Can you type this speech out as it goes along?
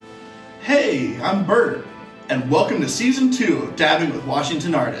Hey, I'm Bert, and welcome to Season 2 of Dabbing with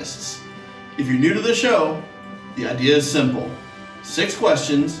Washington Artists. If you're new to the show, the idea is simple. 6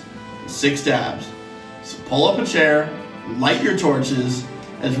 questions, 6 dabs. So pull up a chair, light your torches,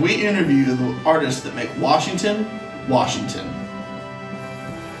 as we interview the artists that make Washington, Washington.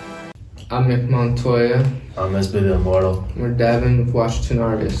 I'm Nick Montoya. I'm SB the Immortal. We're dabbing with Washington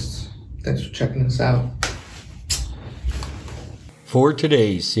Artists. Thanks for checking us out. For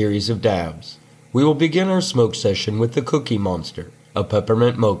today's series of dabs, we will begin our smoke session with the Cookie Monster, a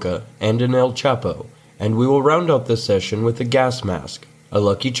peppermint mocha, and an El Chapo, and we will round out the session with a gas mask, a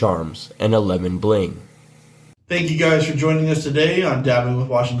Lucky Charms, and a lemon bling. Thank you guys for joining us today on Dabbing with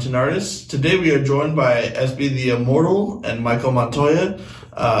Washington Artists. Today we are joined by SB the Immortal and Michael Montoya.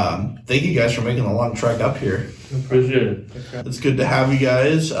 Thank you guys for making the long trek up here. Appreciate it. It's good to have you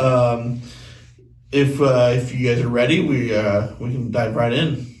guys. If you guys are ready, we can dive right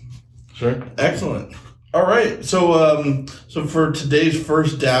in. Sure. Excellent. All right. So for today's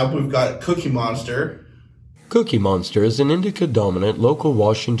first dab, we've got Cookie Monster. Cookie Monster is an indica-dominant local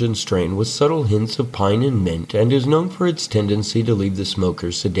Washington strain with subtle hints of pine and mint and is known for its tendency to leave the smoker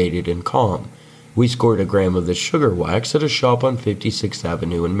sedated and calm. We scored a gram of the sugar wax at a shop on 56th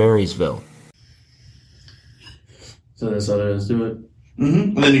Avenue in Marysville. So that's all there is to it.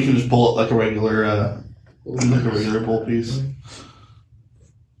 Mm-hmm. And then you can just pull it like a regular bowl piece.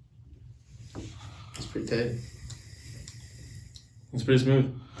 It's pretty tight. It's pretty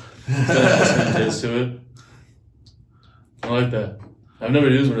smooth. It's got a nice taste to it. I like that. I've never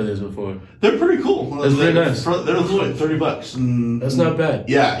used one of these before. They're pretty cool. That's very nice. They're like $30. And That's not bad.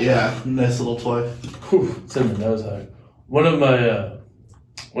 Yeah. Nice little toy. Whew, Cinnamon, that was hard. One of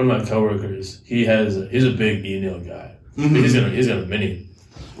my coworkers, he's a big e-nail guy. Mm-hmm. He's got a mini.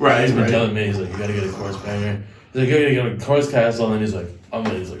 Right. He's been telling me, he's like, you gotta get a coarse banger. He's like, you gotta get a coarse castle, and he's like,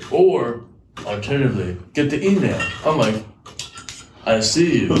 or alternatively, get the e-nail. I'm like, I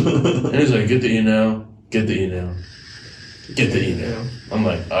see you. And he's like, get the e-nail. I'm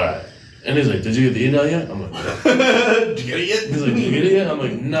like, alright. And he's like, did you get the e-nail yet? I'm like, Did you get it yet? he's like, did you get it yet? I'm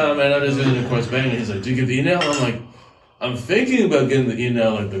like, nah, man, I'm just getting a coarse banger. He's like, do you get the e-nail? I'm like, I'm thinking about getting the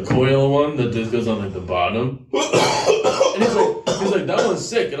e-nail, like the coil one that just goes on like the bottom. And he's like, that one's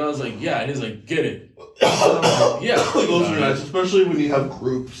sick. And I was like, yeah. And he's like, get it. And I'm like, yeah. Those are nice, especially when you have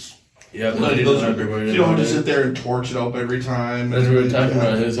groups. Yeah, Like, you don't have to sit there and torch it up every time. That's what we were talking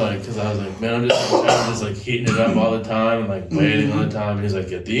about. It's like, because I was like, man, I'm just like heating it up all the time and like waiting all the time. And he's like,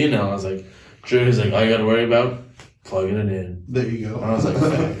 get the e-nail. I was like, sure. He's like, all you got to worry about, plugging it in. There you go. And I was like,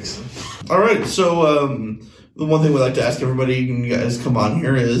 thanks. All right, so the one thing we like to ask everybody when you guys come on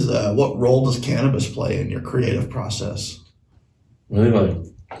here is what role does cannabis play in your creative process? Really,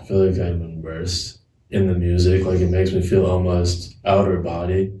 I feel like I'm immersed in the music. Like, it makes me feel almost outer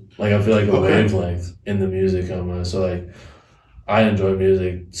body. Like, I feel like a wavelength in the music almost. So, like, I enjoy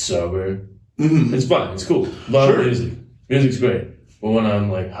music sober. Mm-hmm. It's fun. It's cool. Love music. Music's great. But when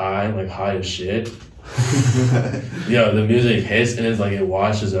I'm, like high as shit, the music hits and it's like it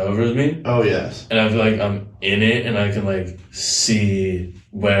washes over me. Oh, yes. And I feel like I'm in it and I can, like, see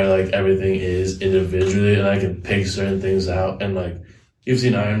where, like, everything is individually and I can pick certain things out. And, like, you've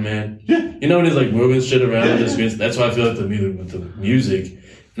seen Iron Man? Yeah. You know when he's, like, moving shit around on the screens? That's why I feel like with the music,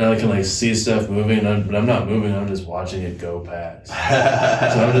 now I can, like, see stuff moving, but I'm not moving, I'm just watching it go past. So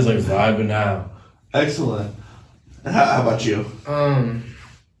I'm just, like, vibing out. Excellent. How about you? I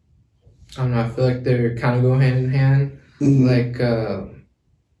don't know, I feel like they're kind of go hand in hand. Mm-hmm. Like,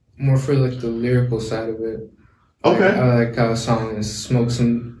 more for like the lyrical side of it. Okay. I like how a song is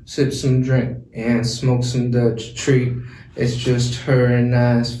sip some drink and smoke some Dutch treat. It's just her and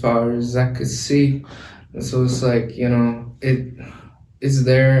I as far as I could see. And so it's like, you know, it's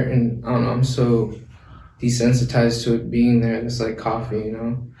there and I don't know, I'm so desensitized to it being there. It's like coffee, you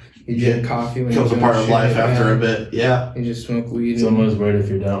know? You drink coffee when becomes you're a part of shit, life after a bit. Yeah. You just smoke weed. It's almost weird if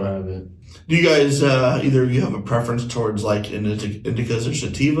you don't have it. Do you guys, either of you have a preference towards like indicas or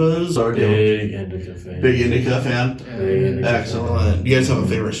sativas? Or Big indica fan. Big indica fan? Big indica Excellent. Do you guys have a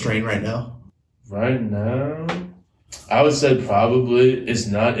favorite strain right now? Right now, I would say probably it's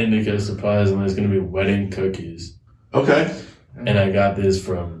not indica, surprisingly. It's going to be wedding cookies. Okay. And I got this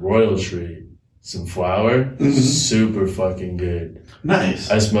from Royal Tree. Some flour. Mm-hmm. Super fucking good.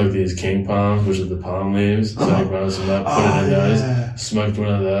 Nice. I smoked these king palms, which are the palm leaves. So I ground some up, put it in those. Smoked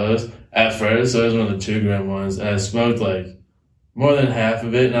one of those. At first, so it was one of the 2 gram ones. And I smoked like more than half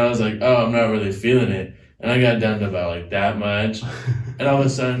of it. And I was like, oh, I'm not really feeling it. And I got down to about like that much. And all of a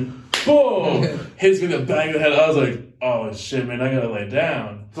sudden, boom! Hits me in the back of the head. I was like, oh shit, man, I gotta lay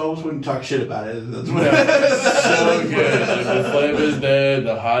down. It's almost when you talk shit about it. That's So what good. Like, the flavor is there,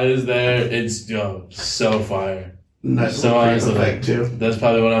 the high is there. It's so fire. Nice So little honestly, effect too. that's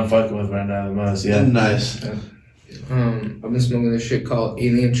probably what I'm fucking with right now the most. Yeah. Nice. I've been smoking this shit called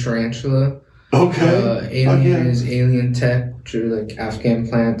Alien Tarantula. Okay. Alien is alien tech, which are like Afghan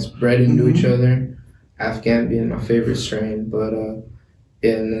plants bred into each other. Afghan being my favorite strain, but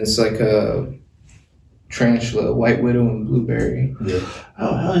yeah, and it's like a tarantula, white widow, and blueberry. Yeah.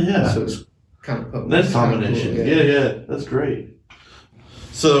 Oh hell yeah! So it's kind of potent. Nice It's kinda combination. cool, Yeah, that's great.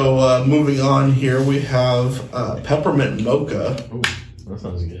 So moving on here, we have peppermint mocha, Ooh, that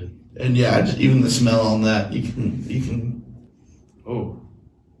sounds good. and yeah, just even the smell on that, you can. Oh.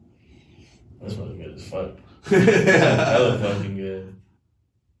 That smells good as fuck. Hella fucking good.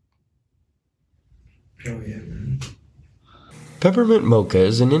 Oh yeah, man. Peppermint Mocha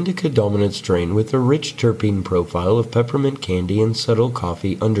is an indica-dominant strain with a rich terpene profile of peppermint candy and subtle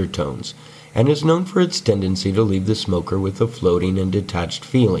coffee undertones, and is known for its tendency to leave the smoker with a floating and detached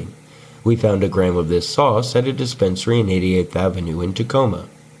feeling. We found a gram of this sauce at a dispensary in 88th Avenue in Tacoma.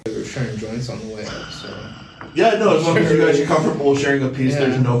 We were sharing joints on the way up, so. Yeah, no, as long as you guys are comfortable sharing a piece, Yeah.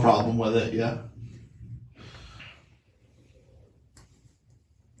 there's no problem with it. Yeah.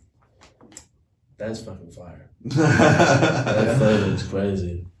 That's fucking fire. That flavor is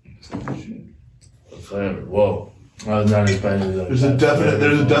crazy. The flavor. Whoa. I was not expecting that. There's a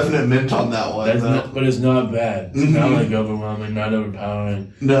definite mint on that one. That's though. not, but it's not bad. It's not like overwhelming, not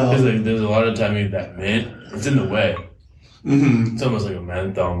overpowering. No. Because like, there's a lot of time you get that mint. It's in the way. Mm-hmm. It's almost like a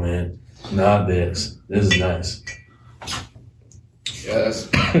menthol mint. Not this. This is nice. Yeah, that's,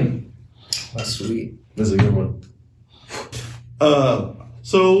 that's sweet. This is a good one.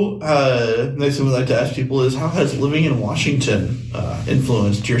 Next thing we like to ask people is, how has living in Washington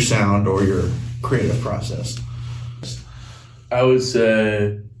influenced your sound or your creative process? I would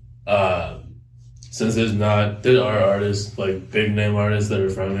say, since there are artists, like big name artists that are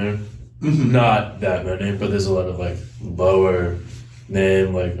from here, not that many, but there's a lot of like lower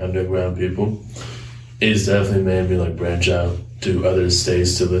name, like underground people. It's definitely made me like branch out to other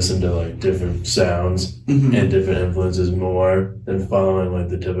states to listen to like different sounds and different influences more than following like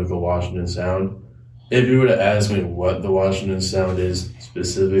the typical Washington sound. If you were to ask me what the Washington sound is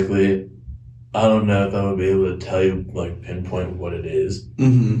specifically, I don't know if I would be able to tell you, like, pinpoint what it is.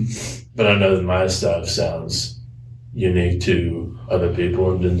 But I know that my stuff sounds unique to other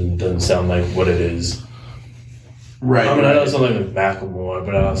people and doesn't sound like what it is. Right. I mean, I don't sound like Macklemore,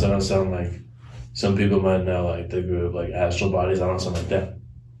 but I also don't sound like some people might know, like, the group, like, Astral Bodies. I don't sound like that.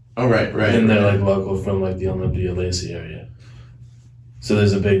 Oh, right. And they're, like, local from, like, the Olympia Lacey area. So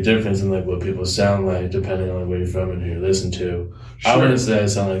there's a big difference in, like, what people sound like depending on like, where you're from and who you listen to. Sure. I wouldn't say I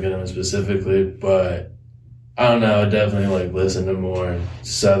sound like anyone specifically, but I don't know. I definitely, like, listen to more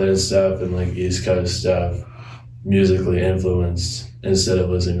Southern stuff and, like, East Coast stuff, musically influenced, instead of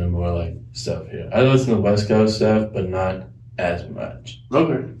listening to more, like, stuff here. I listen to West Coast stuff, but not as much.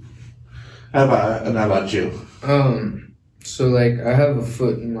 Okay. How about you? So like I have a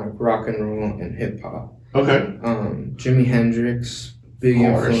foot in like rock and roll and hip hop. Okay. Jimi Hendrix, big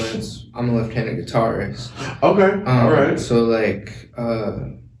influence. I'm a left-handed guitarist. Okay. All right. So like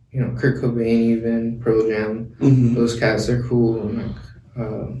Kurt Cobain, even Pearl Jam, those cats are cool. And like,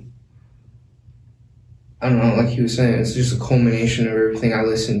 I don't know, like he was saying, it's just a culmination of everything I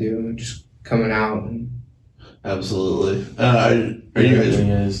listen to, and just coming out. Absolutely. Are you guys? Thing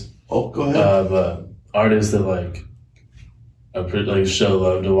is, Go ahead. but artists that like are pretty, like show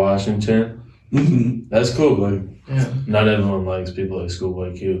love to Washington. That's cool. Like, not everyone likes people like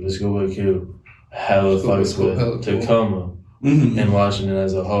Schoolboy Q, but Schoolboy Q hella fucks with Tacoma and Washington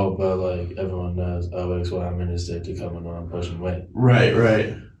as a whole. But like everyone knows, OXY, I'm in the state Tacoma, and I'm pushing weight.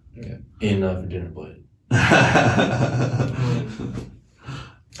 Right. Yeah. Eating up for dinner plate.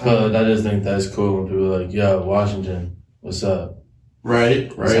 But I just think that's cool when people are like, yo, Washington, what's up?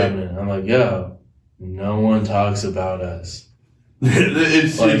 Right. What's happening? I'm like, yo, no one talks about us.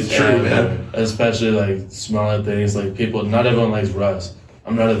 It's true, man. Especially like smaller things, like people. Not everyone likes Russ.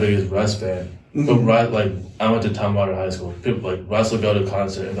 I'm not the biggest Russ fan, but Russ, like I went to Tumwater High School. People like Russ will go to a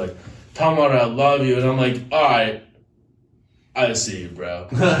concert and be like, Tumwater, I love you, and I'm like, all right, I see you, bro.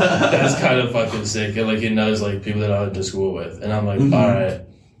 That's kind of fucking sick. And like he knows like people that I went to school with, and I'm like, all right,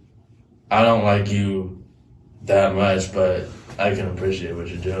 I don't like you that much, but I can appreciate what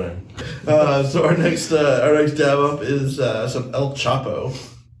you're doing. So our next dab up is some El Chapo.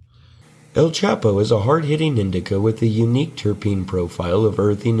 El Chapo is a hard-hitting indica with a unique terpene profile of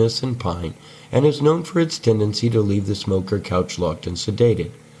earthiness and pine, and is known for its tendency to leave the smoker couch-locked and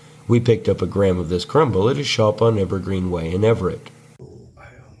sedated. We picked up a gram of this crumble at a shop on Evergreen Way in Everett.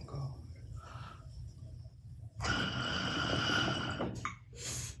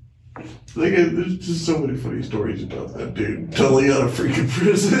 Like, there's just so many funny stories about that dude telling out of freaking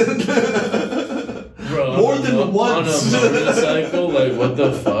prison. Bro, More than once. On a motorcycle, like, what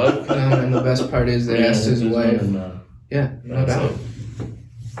the fuck? And the best part is they asked his wife. Yeah, no doubt.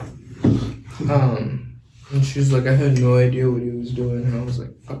 And she was like, I had no idea what he was doing. And I was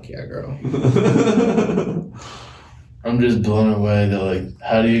like, fuck yeah, girl. I'm just blown away that, like,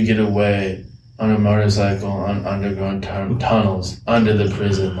 how do you get away on a motorcycle on underground tunnels under the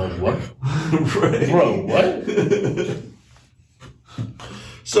prison? Like, what? Right. Bro, what?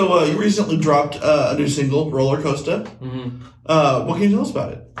 So, you recently dropped a new single, Roller Coaster. Mm-hmm. What can you tell us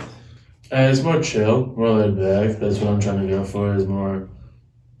about it? It's more chill, more laid back. That's what I'm trying to go for, is more,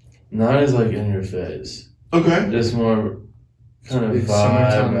 not as, like, in your face. Okay. Just more kind of Big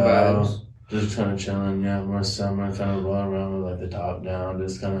summertime vibe, vibes. just kind of chilling, yeah, more summer, kind of rolling around with, like, the top down,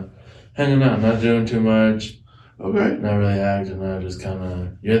 just kind of hanging out, not doing too much, Okay. not really acting out, just kind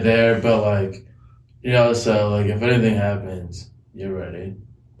of, you're there, but, like, you know, so, like, if anything happens, you're ready.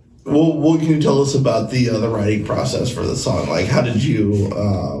 Well, what can you tell us about the writing process for the song? Like, how did you,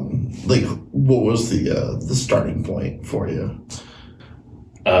 what was the starting point for you?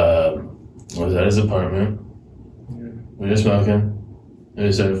 I was at his apartment. We were smoking. And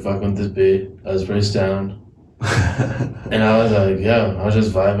we started fucking with this beat. I was pretty stoned. And I was like, yo, I was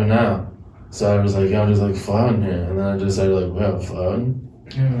just vibing out. So I was like, yo, I'm just like floating here. And then I just started like, well, floating?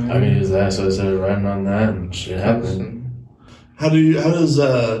 I can use that. So I started writing on that and shit happened. You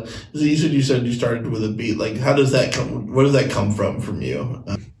said you started with a beat. Like, how does that come, where does that come from you?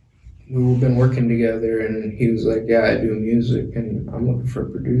 We've been working together, and he was like, yeah, I do music, and I'm looking for a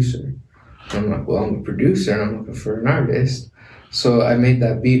producer. And I'm like, well, I'm a producer, and I'm looking for an artist. So I made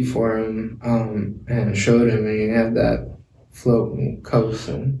that beat for him and showed him, and he had that float and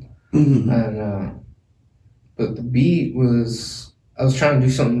coasting. Mm-hmm. But the beat was, I was trying to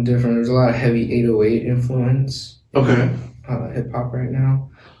do something different. There's a lot of heavy 808 influence. Okay. Hip-hop right now,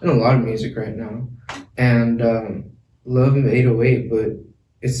 and a lot of music right now. And love 808, but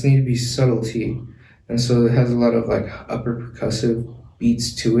it's need to be subtlety. And so it has a lot of like upper percussive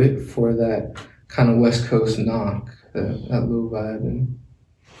beats to it for that kind of West Coast knock, that low vibe. And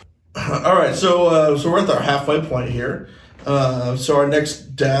all right, so we're at our halfway point here. So our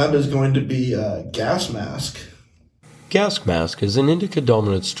next dab is going to be Gas Mask. Gas Mask is an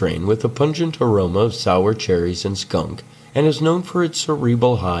indica-dominant strain with a pungent aroma of sour cherries and skunk, and is known for its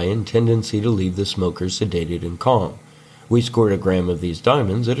cerebral high and tendency to leave the smoker sedated and calm. We scored a gram of these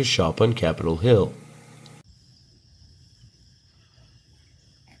diamonds at a shop on Capitol Hill.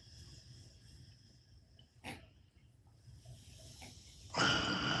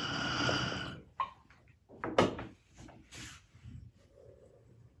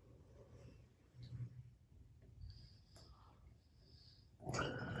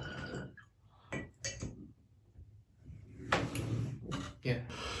 yeah.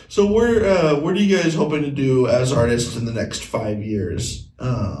 So what are you guys hoping to do as artists in the next 5 years?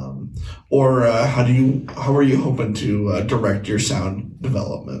 Or how are you hoping to direct your sound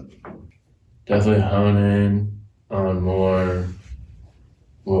development? Definitely hone in on more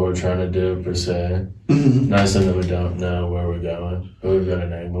what we're trying to do per se. Mm-hmm. Not saying that we don't know where we're going, but we've got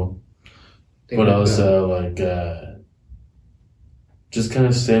an angle. Think But about also like just kind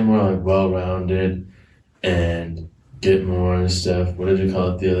of stay more like well-rounded and get more stuff. What did you call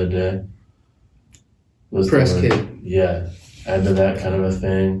it the other day? What's the press word? kit. Yeah, add to that kind of a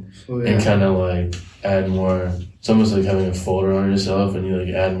thing, So, and kind of like add more. It's almost like having a folder on yourself, and you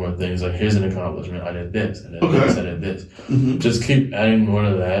like add more things. Like, here's an accomplishment. I did this. I did this. I did this. Mm-hmm. Just keep adding more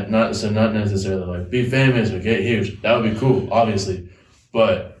to that. Not necessarily like be famous or get huge. That would be cool, obviously,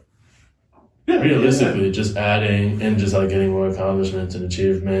 but realistically, just adding and just like getting more accomplishments and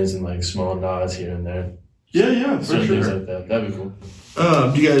achievements and like small nods here and there. Yeah, for Certain things sure. like that. That'd be cool.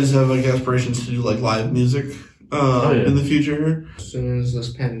 Do you guys have like aspirations to do like live music yeah. in the future? as soon as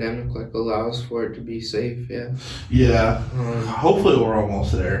this pandemic like allows for it to be safe, yeah. Yeah. Um, Hopefully we're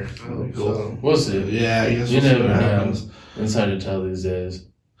almost there. I hope so. We'll see. Yeah, I guess You we'll see never what know. happens. It's hard to tell these days.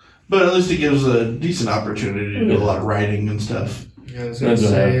 But at least it gives a decent opportunity to do a lot of writing and stuff. I was gonna That's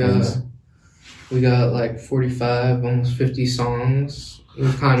what say, happens. we got like 45, almost 50 songs. It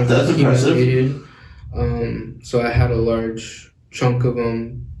was kind of That's impressive. accumulated. So I had a large chunk of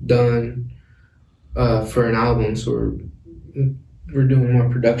them done for an album. So we're doing more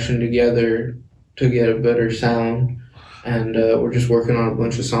production together to get a better sound, and we're just working on a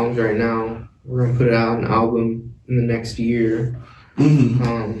bunch of songs right now. We're gonna put it out an album in the next year.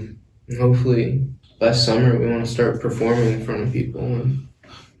 Mm-hmm. And hopefully by summer we want to start performing in front of people. And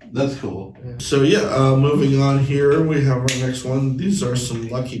That's cool. So moving on here, we have our next one. These are some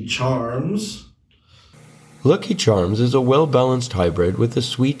Lucky Charms. Lucky Charms is a well-balanced hybrid with a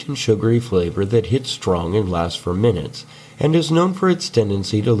sweet and sugary flavor that hits strong and lasts for minutes, and is known for its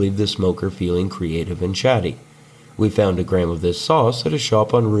tendency to leave the smoker feeling creative and chatty. We found a gram of this sauce at a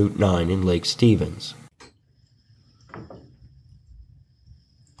shop on Route 9 in Lake Stevens.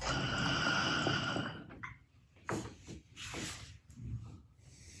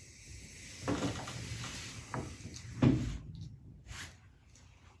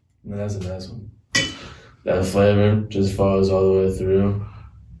 That's a nice one. That flavor just follows all the way through.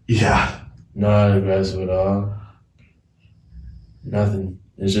 Yeah. Not aggressive at all. Nothing.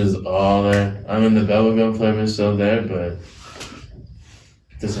 It's just all there. I mean, the bubblegum flavor is still there, but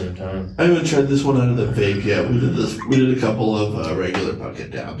at the same time. I haven't tried this one out of the vape yet. We did a couple of regular bucket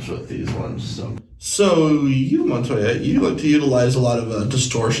dabs with these ones. So you, Montoya, you like to utilize a lot of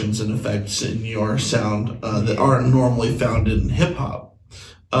distortions and effects in your sound that aren't normally found in hip hop.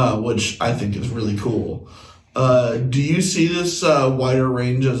 Which I think is really cool. Do you see this wider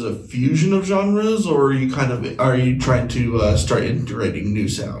range as a fusion of genres, or are you trying to start integrating new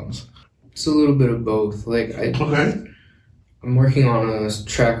sounds? it's a little bit of both. I'm working on a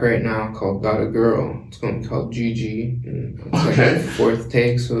track right now called Got a Girl. It's going to be called GG. And it's like a fourth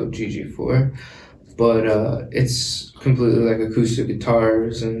take, so GG4. But it's completely like acoustic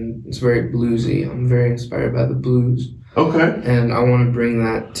guitars, and it's very bluesy. I'm very inspired by the blues. Okay. And I want to bring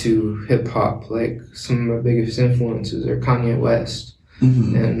that to hip hop. Like some of my biggest influences are Kanye West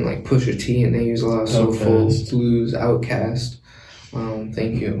and like Pusha T, and they use a lot of soulful blues. Outkast.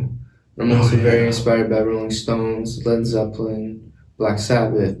 Thank you. I'm also very inspired by Rolling Stones, Led Zeppelin, Black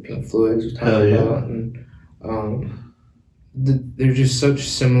Sabbath, Pink Floyd, as we talked about, and they're just such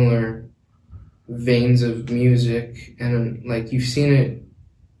similar veins of music, and like you've seen it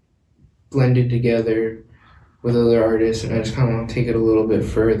blended together with other artists, and I just kind of want to take it a little bit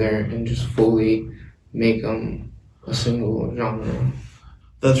further and just fully make them a single genre.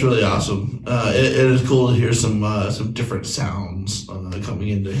 That's really awesome. It is cool to hear some different sounds coming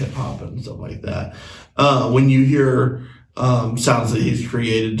into hip hop and stuff like that. When you hear sounds that he's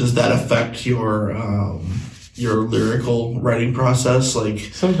created, does that affect your lyrical writing process? Like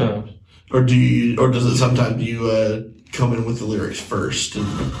Sometimes. or does it sometimes you come in with the lyrics first?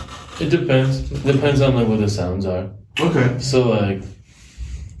 It depends. It depends on like what the sounds are. Okay. So like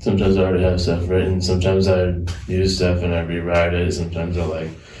sometimes I already have stuff written. Sometimes I use stuff and I rewrite it. Sometimes I like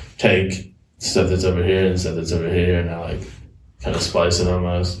take stuff that's over here and stuff that's over here, and I like kind of splice it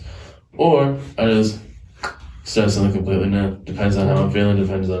almost. Or I just start something completely new. Depends on how I'm feeling.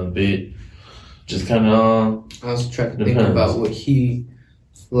 Depends on the beat. Just kind of. I was trying to think about what he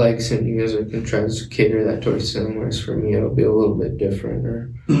likes in music and tries to cater that towards him. Whereas for me, it'll be a little bit different.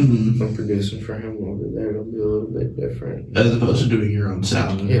 Or if I'm producing for him over there, it'll be a little bit different. As opposed to doing your own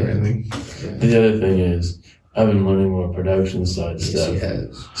sound and everything. Yeah. The other thing is, I've been learning more production side stuff. He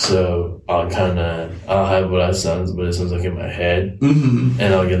has. So I'll have what it sounds like in my head, Mm-hmm.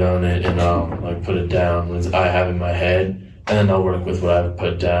 and I'll get on it and I'll like put it down what I have in my head, and then I'll work with what I've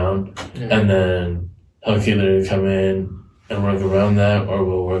put down, and then he'll either come in and work around that, or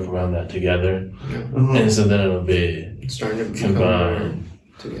we'll work around that together, and so then it'll be It's starting to become combined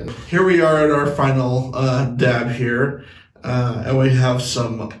together. Here we are at our final dab here, and we have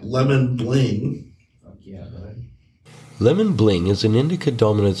some Lemon Bling. Lemon Bling is an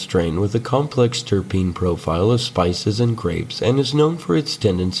indica-dominant strain with a complex terpene profile of spices and grapes, and is known for its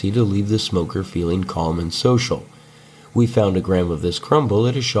tendency to leave the smoker feeling calm and social. We found a gram of this crumble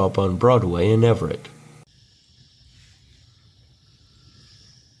at a shop on Broadway in Everett.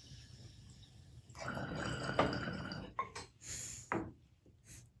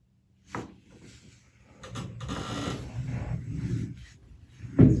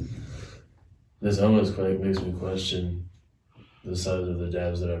 This almost quite makes me question the size of the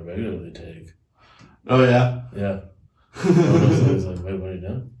dabs that I regularly take. Oh, yeah? Yeah. Almost always like, wait, what are you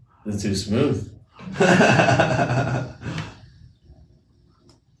doing? It's too smooth.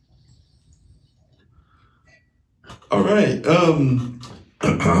 All right.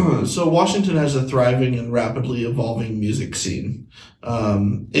 So Washington has a thriving and rapidly evolving music scene.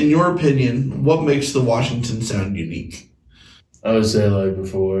 In your opinion, what makes the Washington sound unique? I would say, like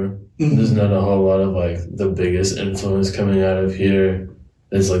before, there's not a whole lot of like the biggest influence coming out of here.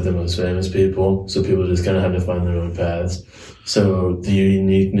 It's like the most famous people, so people just kind of have to find their own paths. So the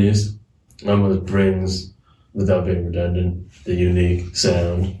uniqueness almost brings, without being redundant, the unique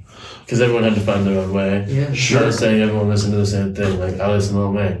sound, because everyone had to find their own way. Yeah. Not saying everyone listened to the same thing. Like I listen to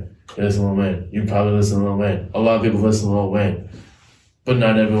Lil Wayne, You listen to Lil Wayne. You probably listen to Lil Wayne. A lot of people listen to Lil Wayne. But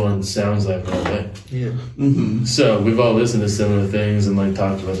not everyone sounds like Lil Wayne. Yeah. Mm-hmm. So we've all listened to similar things and like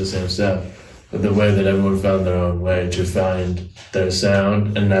talked about the same stuff. But the way that everyone found their own way to find their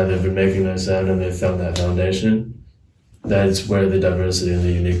sound, and now they've been making their sound and they've found that foundation, that's where the diversity and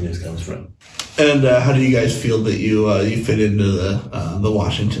the uniqueness comes from. And how do you guys feel that you fit into the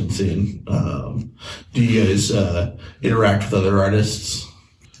Washington scene? Do you guys interact with other artists?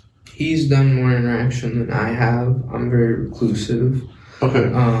 He's done more interaction than I have. I'm very reclusive.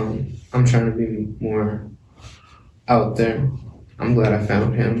 Okay. I'm trying to be more out there. I'm glad I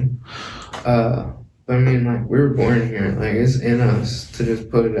found him. But I mean, like, we were born here. Like, it's in us to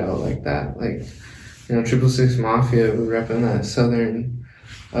just put it out like that. Like, you know, 666 Mafia, we're repping that southern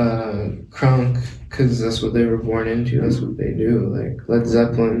crunk because that's what they were born into. That's what they do. Like, Led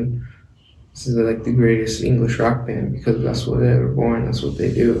Zeppelin is like the greatest English rock band because that's what they were born. That's what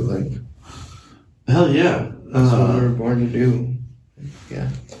they do. Like, hell yeah. that's what we were born to do. Yeah.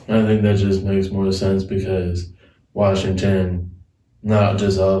 I think that just makes more sense because Washington, not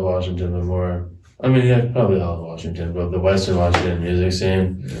just all of Washington, but more, I mean, yeah, probably all of Washington, but the Western Washington music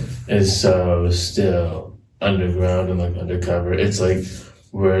scene is so still underground and like undercover. It's like,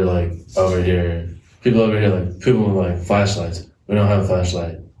 we're like over here, people over here, like people with like flashlights. We don't have a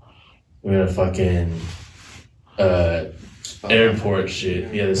flashlight. We got a fucking airport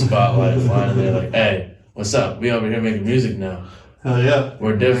shit. Yeah, the spotlight flying there like, hey, what's up? We over here making music now. Hell yeah.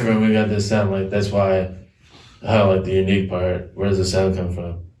 We're different. We got this sound. Like, that's why, how, like, the unique part, where does the sound come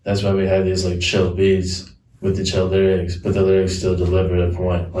from? That's why we have these, like, chill beats with the chill lyrics, but the lyrics still deliver a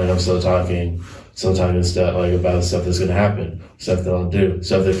point. Like, I'm still talking stuff, like, about stuff that's gonna happen, stuff that I'll do,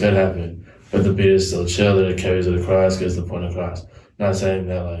 stuff that could happen. But the beat is still chill, that it carries it across, gets the point across. Not saying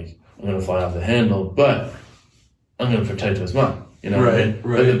that, like, I'm gonna fly off the handle, but I'm gonna protect what's mine. You know what I mean?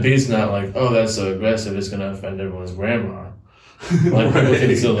 Right. But the beat's not like, oh, that's so aggressive, it's gonna offend everyone's grandma. Like, people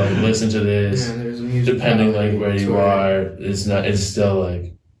can still like listen to this, depending like where you are. It's still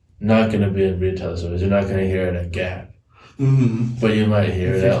like not gonna be in retail stores. You're not gonna hear it at Gap, but you might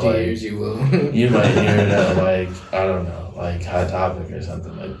hear it at like years you will. you might hear it at like, I don't know, like Hot Topic or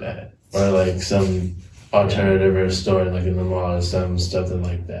something like that, or like some alternative store like in the mall or something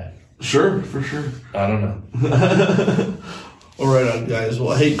like that. Sure, for sure. I don't know. All right, on guys.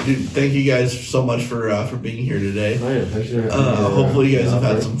 Well, hey, dude, thank you guys so much for being here today. Oh yeah, for sure. Hopefully, you guys have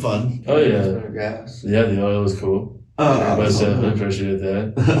had some fun. Oh yeah, Gas. yeah. The oil was cool. I appreciate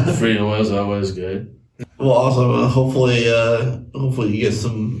that. Free oil is always good. Well, also, hopefully you get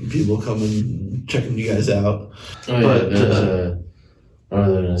some people coming checking you guys out. Oh yeah, what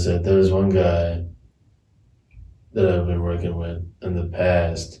was I gonna say? There was one guy that I've been working with in the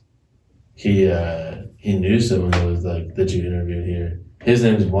past. He knew someone that was like that you interviewed here. His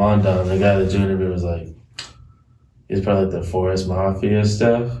name's Wandon. The guy that you interviewed was like, he's probably like the Forest Mafia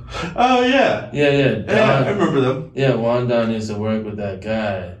stuff. Oh yeah. Yeah. I remember them. Yeah, Wandon used to work with that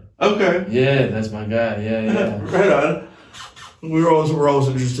guy. Okay. Yeah, that's my guy. Yeah. Right on. We're always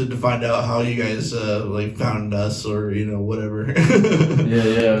interested to find out how you guys like found us or whatever.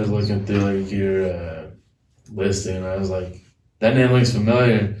 yeah. I was looking through like your listing and I was like, that name looks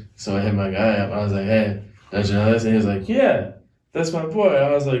familiar. So I hit my guy up. I was like, hey, don't you know this? And he was like, yeah, that's my boy. I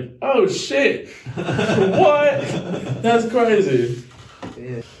was like, oh shit, what? That's crazy.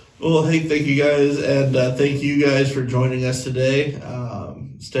 Yeah. Well, hey, thank you guys, and thank you guys for joining us today.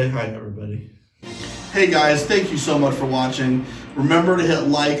 Stay high, everybody. Hey guys, thank you so much for watching. Remember to hit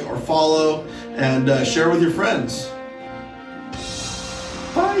like or follow and share with your friends.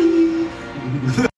 Bye.